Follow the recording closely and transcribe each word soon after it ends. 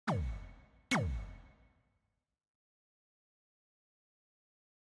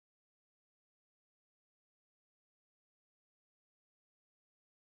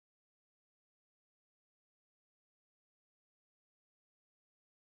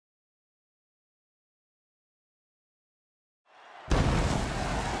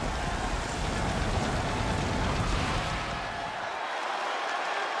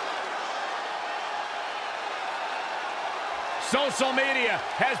Social media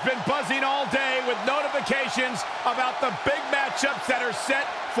has been buzzing all day with notifications about the big matchups that are set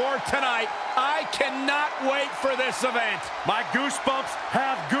for tonight. I cannot wait for this event. My goosebumps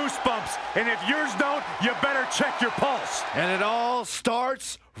have goosebumps, and if yours don't, you better check your pulse. And it all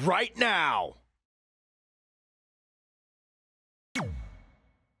starts right now.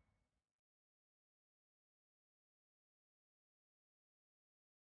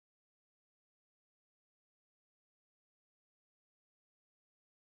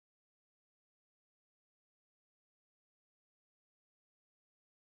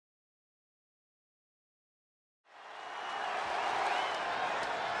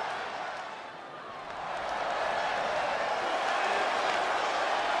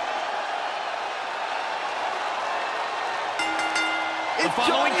 The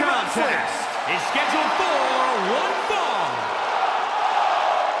following contest is scheduled for one fall.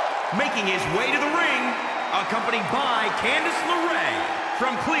 Making his way to the ring, accompanied by Candice LeRae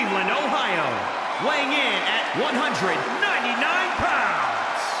from Cleveland, Ohio. Weighing in at 199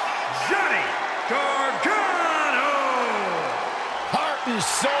 pounds, Johnny Gargano. Heart and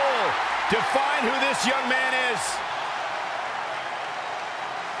soul define who this young man is.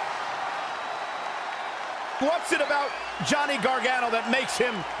 What's it about Johnny Gargano that makes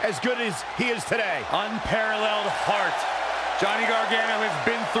him as good as he is today? Unparalleled heart. Johnny Gargano has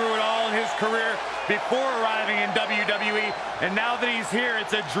been through it all in his career before arriving in WWE, and now that he's here,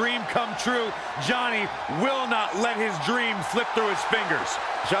 it's a dream come true. Johnny will not let his dream slip through his fingers.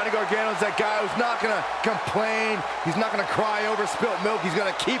 Johnny Gargano's that guy who's not going to complain. He's not going to cry over spilt milk. He's going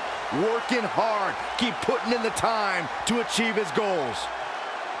to keep working hard, keep putting in the time to achieve his goals.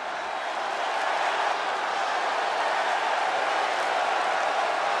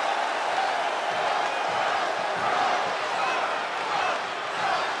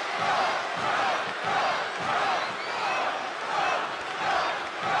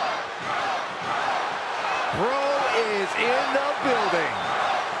 In the building.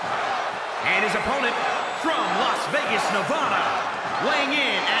 And his opponent from Las Vegas, Nevada, weighing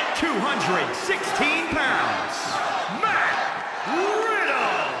in at 216 pounds, Matt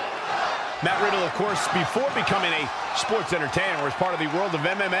Riddle. Matt Riddle, of course, before becoming a sports entertainer, was part of the world of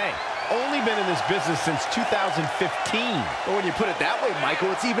MMA. Only been in this business since 2015. But when you put it that way,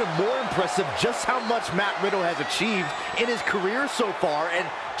 Michael, it's even more impressive just how much Matt Riddle has achieved in his career so far and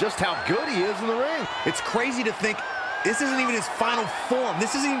just how good he is in the ring. It's crazy to think this isn't even his final form.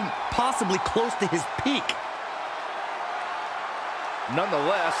 This isn't even possibly close to his peak.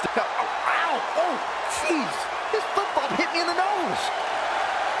 Nonetheless, ow, oh, jeez, his football hit me in the nose.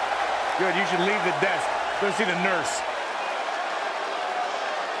 Good, you should leave the desk. Go see the nurse.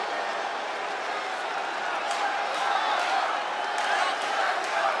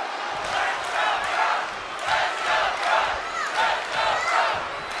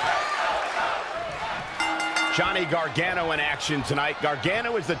 Johnny Gargano in action tonight.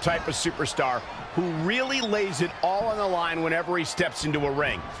 Gargano is the type of superstar who really lays it all on the line whenever he steps into a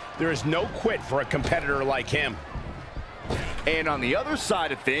ring. There is no quit for a competitor like him. And on the other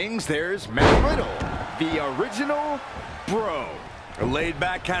side of things, there's Matt Riddle, the original bro. A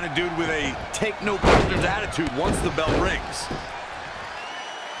laid-back kind of dude with a take-no-prisoners attitude once the bell rings.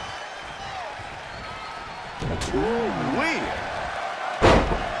 Ooh-wee.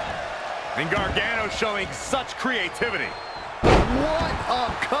 And Gargano showing such creativity. What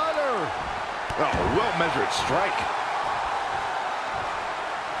a cutter! Oh, well-measured strike.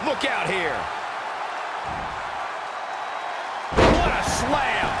 Look out here. What a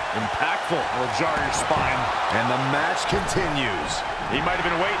slam! Impactful. Will jar your spine. And the match continues. He might have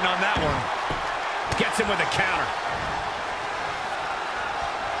been waiting on that one. Gets him with a counter.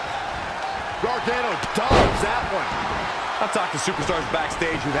 Gargano dodged that one. I've talked to superstars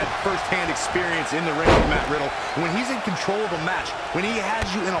backstage who've had first-hand experience in the ring with Matt Riddle. When he's in control of a match, when he has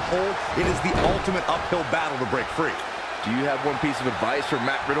you in a hold, it is the ultimate uphill battle to break free. Do you have one piece of advice for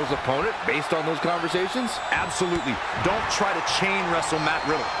Matt Riddle's opponent based on those conversations? Absolutely. Don't try to chain wrestle Matt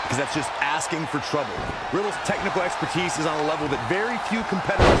Riddle, because that's just asking for trouble. Riddle's technical expertise is on a level that very few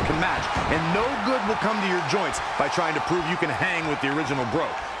competitors can match, and no good will come to your joints by trying to prove you can hang with the original bro.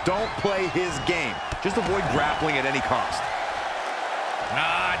 Don't play his game. Just avoid grappling at any cost.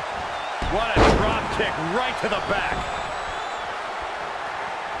 God, what a drop kick right to the back.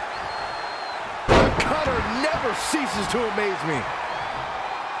 The cutter never ceases to amaze me.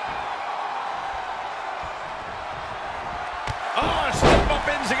 Oh, a step up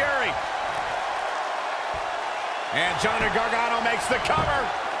enziguri. And Johnny Gargano makes the cover.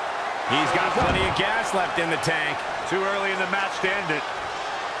 He's got plenty of gas left in the tank. Too early in the match to end it.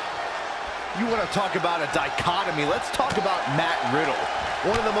 You want to talk about a dichotomy? Let's talk about Matt Riddle.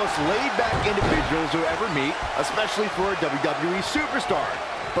 One of the most laid-back individuals you'll ever meet, especially for a WWE superstar.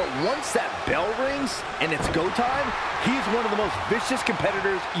 But once that bell rings and it's go time, he's one of the most vicious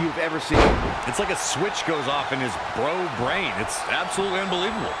competitors you've ever seen. It's like a switch goes off in his bro brain. It's absolutely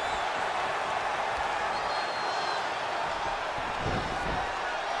unbelievable.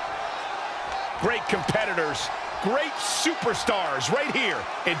 Great competitors, great superstars right here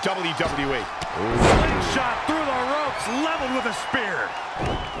in WWE. Slingshot through the ropes, leveled with a spear.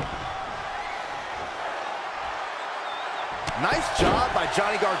 Nice job by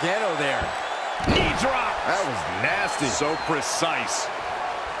Johnny Gargano there. Knee drop. That was nasty. So precise.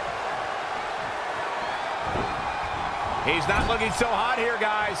 He's not looking so hot here,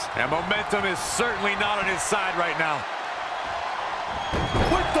 guys. And momentum is certainly not on his side right now.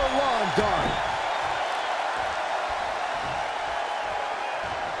 With the long dart.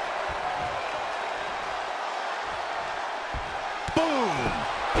 Boom!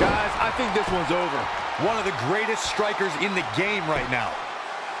 Guys, I think this one's over. One of the greatest strikers in the game right now.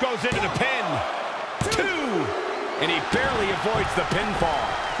 Goes into the pin. 2. And he barely avoids the pinfall.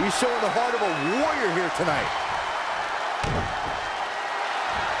 He's showing the heart of a warrior here tonight.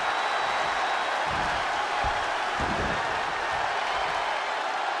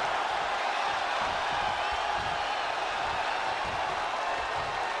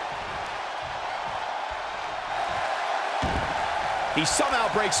 He somehow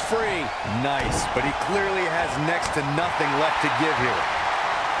breaks free. Nice, but he clearly has next to nothing left to give here.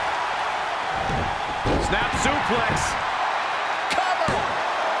 Snap suplex. Cover.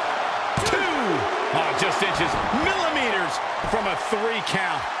 2. Oh, just inches, millimeters from a 3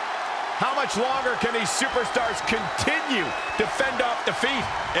 count. How much longer can these superstars continue to fend off defeat?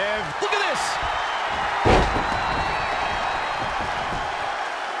 Look at this.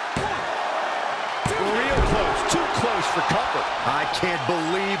 Real close, too close for comfort. I can't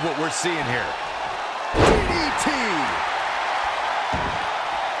believe what we're seeing here. DDT.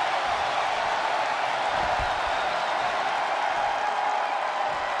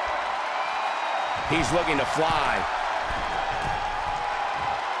 He's looking to fly.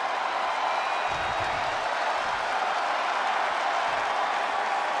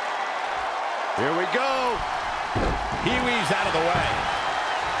 Here we go. He weaves out of the way.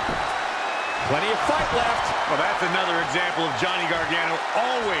 Plenty of fight left. Well, that's another example of Johnny Gargano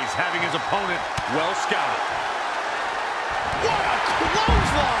always having his opponent well scouted. What a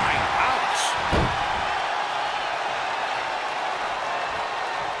clothesline! Ouch!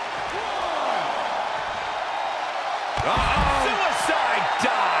 Uh-oh! Suicide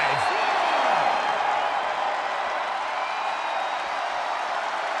dive!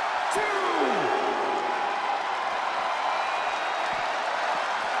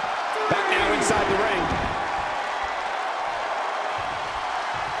 Back now inside the ring.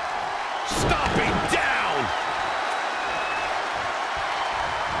 Stomping down!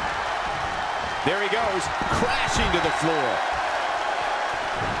 There he goes, crashing to the floor.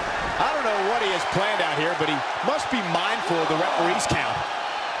 I don't know what he has planned out here, but he must be mindful of the referee's count.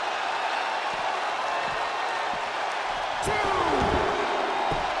 2.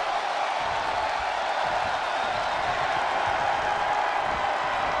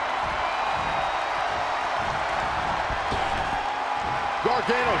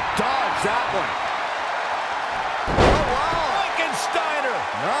 Gargano dodged that one. Oh, wow. Frankensteiner!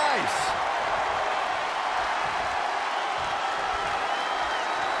 Nice.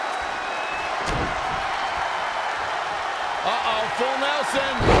 Uh-oh, full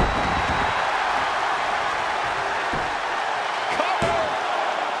Nelson. Cover.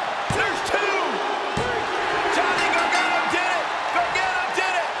 There's 2. Johnny Gargano did it. Gargano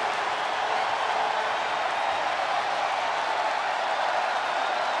did it.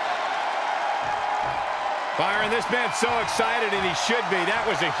 Byron, this man's so excited, and he should be. That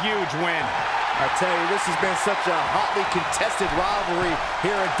was a huge win. I tell you, this has been such a hotly contested rivalry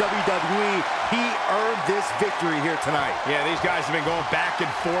here at WWE. He earned this victory here tonight. Yeah, these guys have been going back and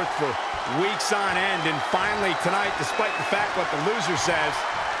forth for weeks on end, and finally tonight, despite the fact what the loser says,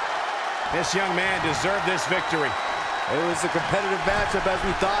 this young man deserved this victory. It was a competitive matchup as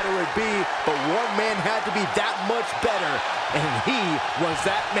we thought it would be, but one man had to be that much better, and he was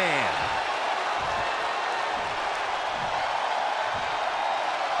that man.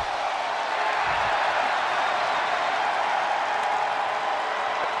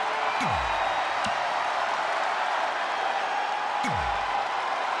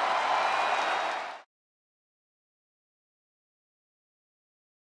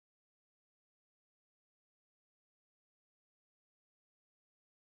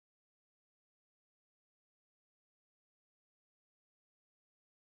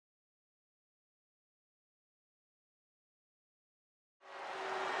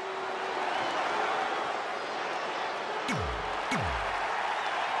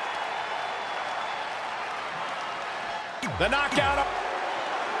 The knockout.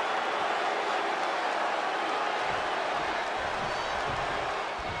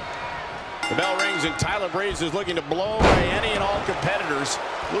 The bell rings and Tyler Breeze is looking to blow away any and all competitors.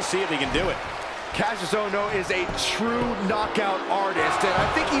 We'll see if he can do it. Cassius Ohno is a true knockout artist, and I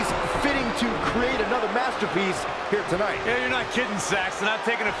think he's fitting to create another masterpiece here tonight. Yeah, you're not kidding, Saxton. I've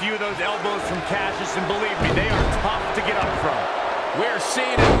taken a few of those elbows from Cassius, and believe me, they are tough to get up from. We're seeing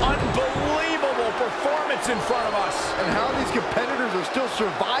an unbelievable performance in front of us. And how these competitors are still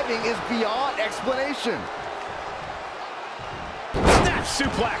surviving is beyond explanation. Snap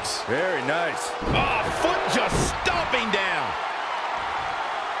suplex. Very nice. Oh, foot just stomping down.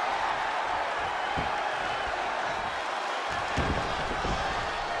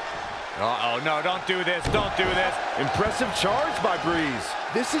 Uh-oh, no, don't do this, don't do this. Impressive charge by Breeze.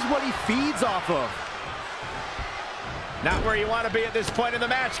 This is what he feeds off of. Not where you want to be at this point in the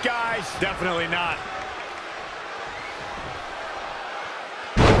match, guys. Definitely not.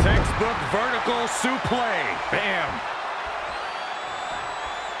 Textbook vertical suplex. Bam.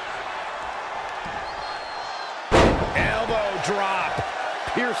 Elbow drop.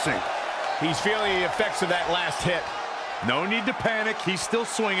 Piercing. He's feeling the effects of that last hit. No need to panic. He's still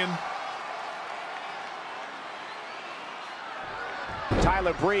swinging.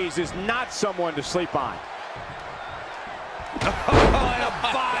 Tyler Breeze is not someone to sleep on. Oh, and a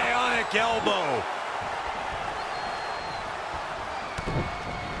bionic elbow.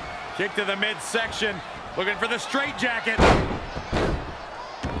 Kick to the midsection. Looking for the straitjacket.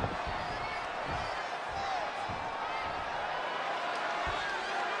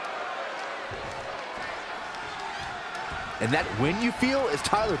 And that win you feel is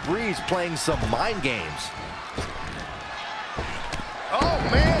Tyler Breeze playing some mind games. Oh,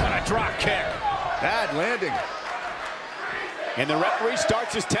 man! What a drop kick. Bad landing. And the referee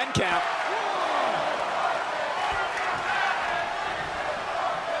starts his 10 count.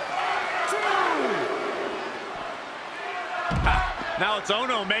 Now it's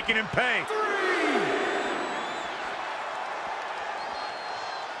Ohno making him pay.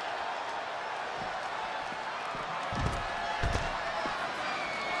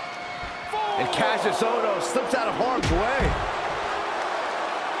 And Cassius Ohno slips out of harm's way.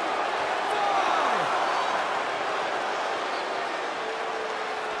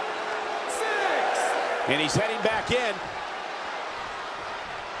 And he's heading back in.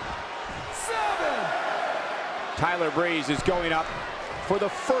 7. Tyler Breeze is going up for the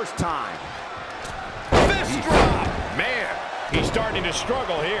first time. Fist drop! Man, he's starting to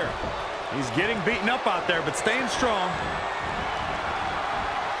struggle here. He's getting beaten up out there, but staying strong.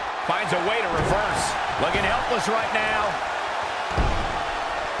 Finds a way to reverse. Looking helpless right now.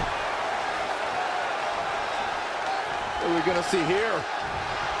 What are we going to see here?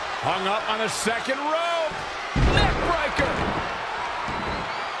 Hung up on the second rope. Neckbreaker.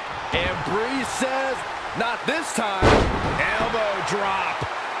 And Breeze says, not this time. Elbow drop.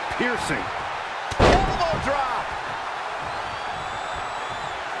 Piercing. Elbow drop.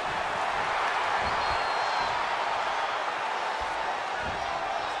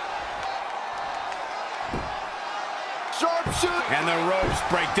 Sharpshooter. And the ropes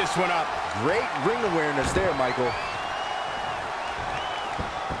break this one up. Great ring awareness there, Michael.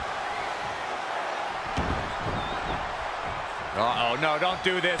 Uh-oh, no, don't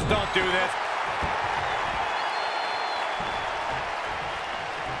do this, don't do this.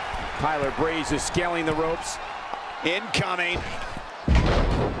 Tyler Breeze is scaling the ropes. Incoming.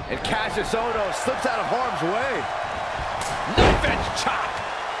 And Cassius Ohno slips out of harm's way. Knife edge chop.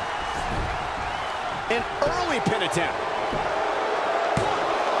 An early pin attempt.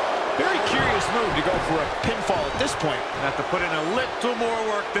 Very curious move to go for a pinfall at this point. Have to put in a little more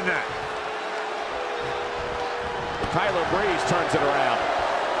work than that. Tyler Breeze turns it around.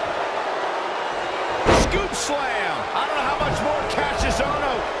 Scoop slam. I don't know how much more Cassius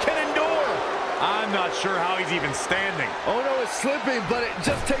Ohno can endure. I'm not sure how he's even standing. Ohno is slipping, but it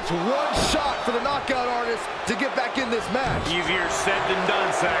just takes one shot for the knockout artist to get back in this match. Easier said than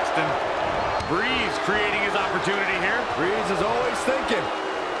done, Saxton. Breeze creating his opportunity here. Breeze is always thinking.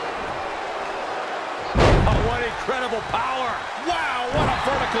 Oh, what incredible power. Wow, what a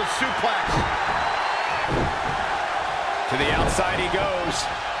vertical suplex. To the outside he goes.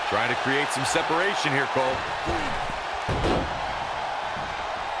 Trying to create some separation here, Cole.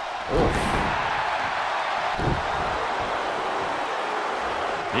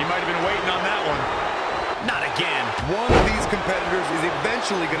 He might have been waiting on that one. Not again. One of these competitors is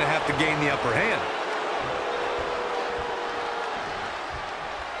eventually going to have to gain the upper hand.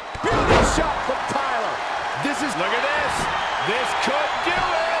 Beautiful shot from Tyler. This is... Look at this. This could do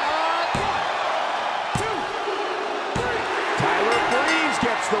it. 1, 2, 3.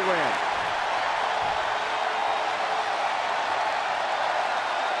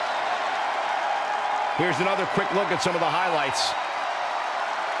 Here's another quick look at some of the highlights.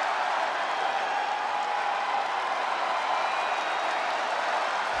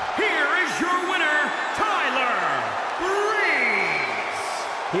 Here is your winner, Tyler Breeze.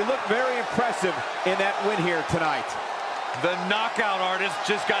 He looked very impressive in that win here tonight. The knockout artist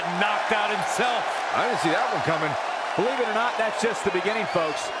just got knocked out himself. I didn't see that one coming. Believe it or not, that's just the beginning,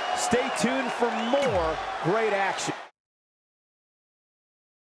 folks. Stay tuned for more great action.